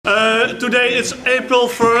Today it's April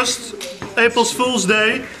 1st, April's Fool's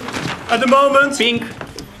Day. At the moment, pink.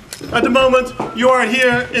 At the moment, you are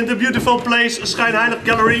here in the beautiful place Heiligeweg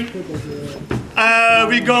Gallery.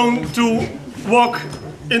 We're going to walk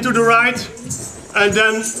into the right, and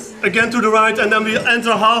then again to the right, and then we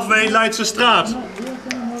enter halfway Leidsestraat.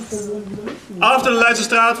 After the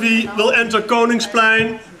Leidsestraat, we will enter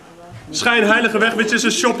Koningsplein, Heiligeweg, which is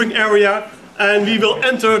a shopping area, and we will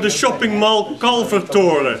enter the shopping mall Kalver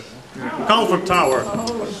Tower,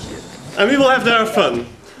 and we will have there fun.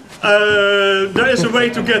 There is a way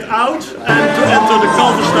to get out and to enter the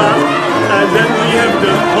Kalverstraat, and then we have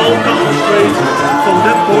the whole Kalver Street from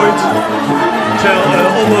that point till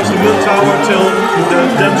almost the Mill Tower till the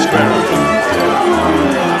Dam Square.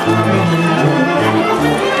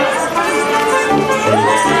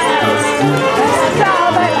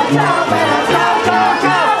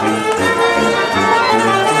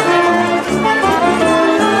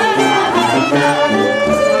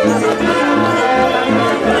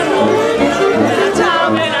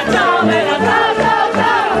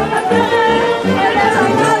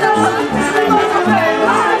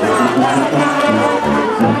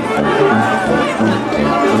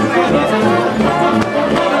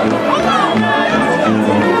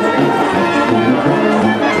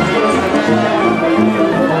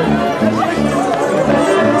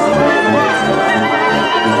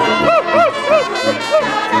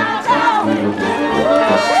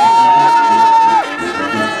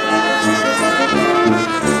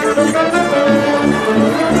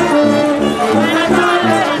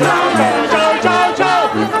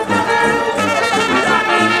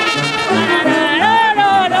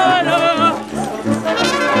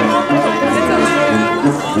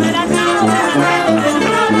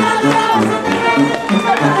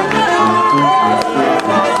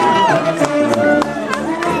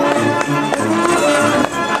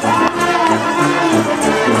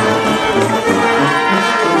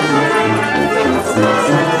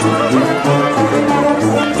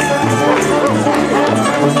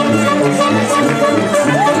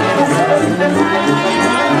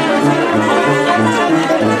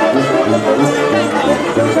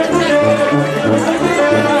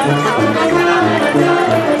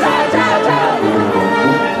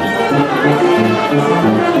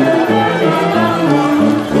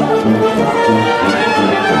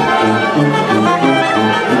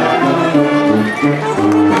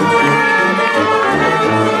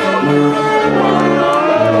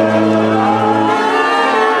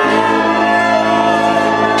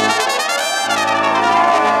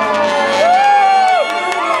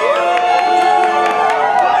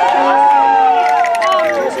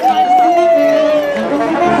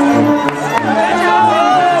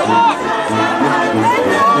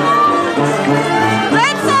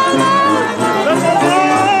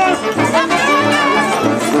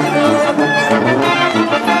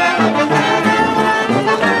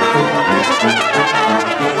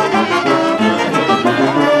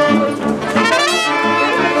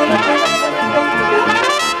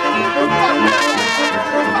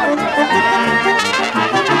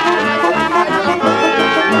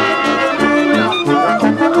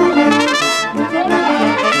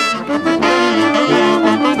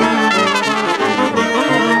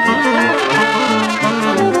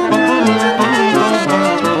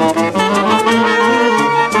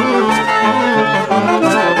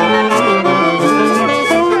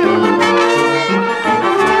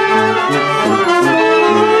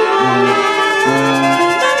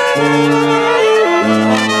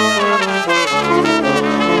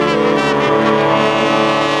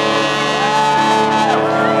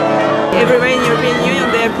 Everywhere in the European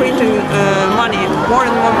Union they are printing money, more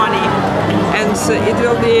and more money, and it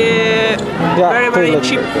will be very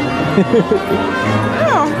cheap.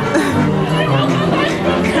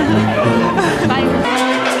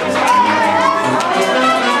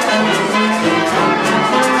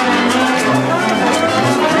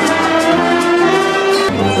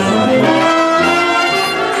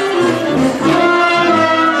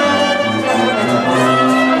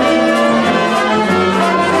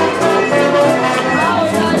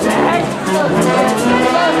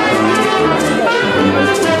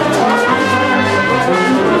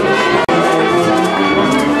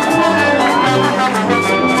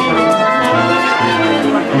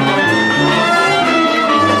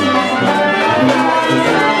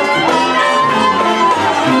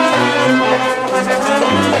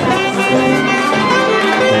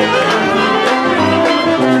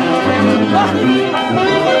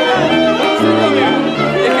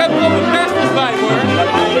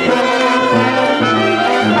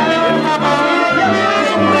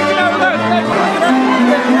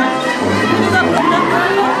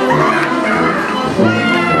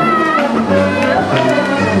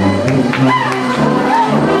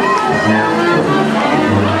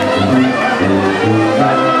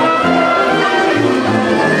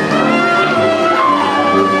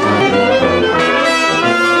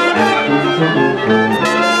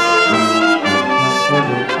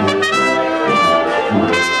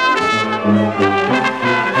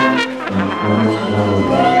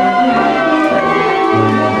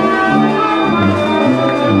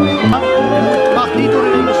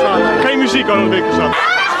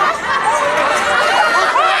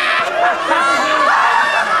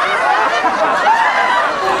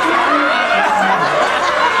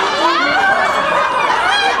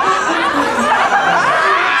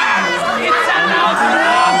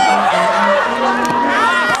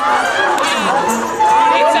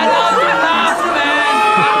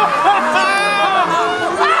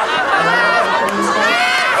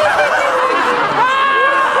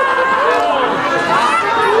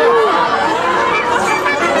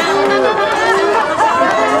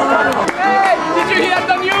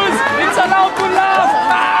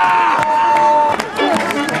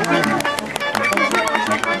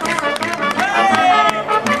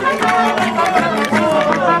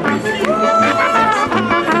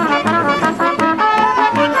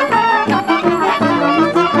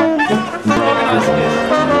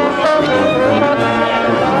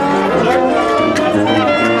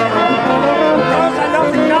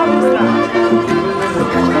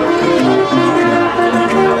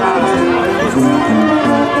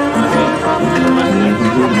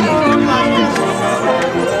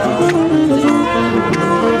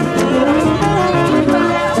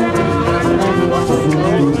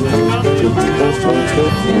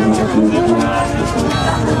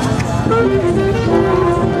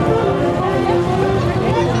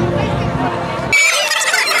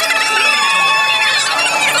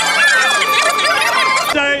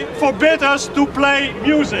 forbid us to play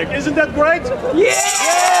music. Isn't that great?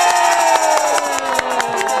 Yeah!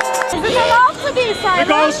 Is it allowed to be silent?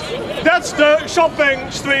 Because that's the shopping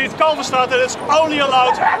street, Kalverstraat, and it's only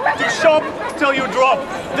allowed to shop till you drop.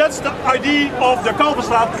 That's the idea of the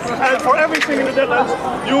Kalverstraat, and for everything in the Netherlands,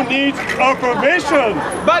 you need a permission.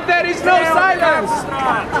 But there is no silence!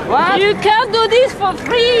 What? You can't do this for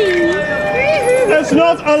free! It's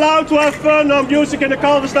not allowed to have fun or music in the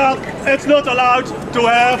Kalverstraat. It's not allowed to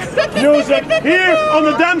have music here on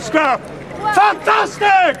the Dam Square.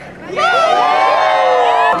 Fantastic!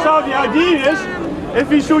 So the idea is, if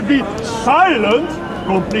we should be silent,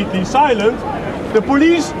 completely silent, the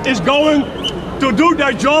police is going to do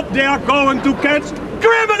their job. They are going to catch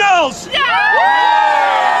criminals!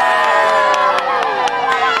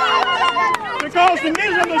 Because the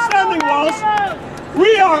misunderstanding was,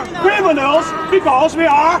 we are criminals because we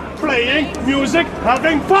are playing music,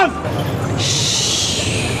 having fun.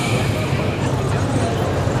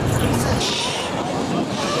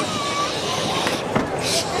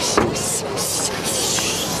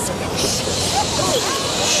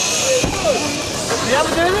 Ja,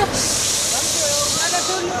 bedoel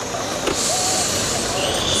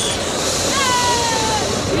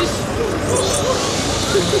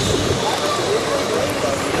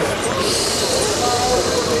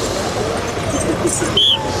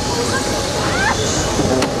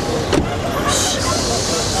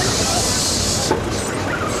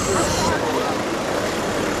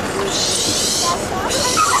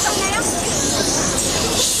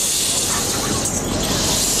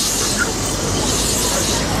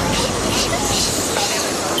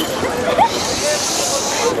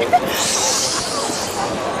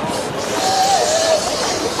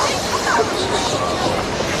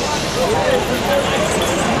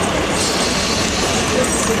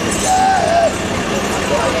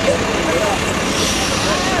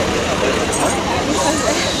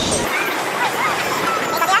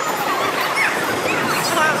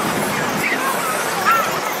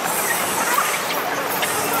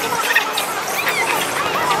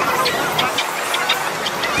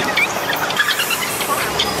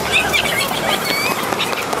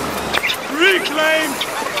Reclaim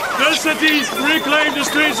the city, reclaim the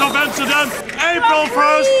streets of Amsterdam. April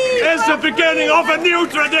 1st is the beginning of a new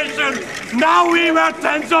tradition. Now we were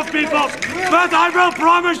tens of people, but I will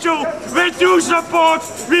promise you, with your support,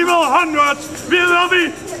 we will hundreds, we will be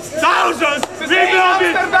thousands, we will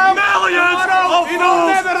be millions of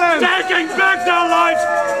fools taking back their lives,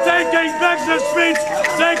 taking back the streets,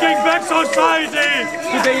 taking back society.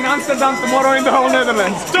 Today in Amsterdam, tomorrow in the whole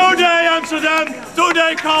Netherlands. Today Amsterdam,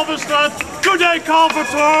 today Kalverstraat, today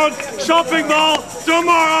Kalvertown, shopping mall,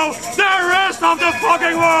 tomorrow the rest of the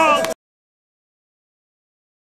fucking world.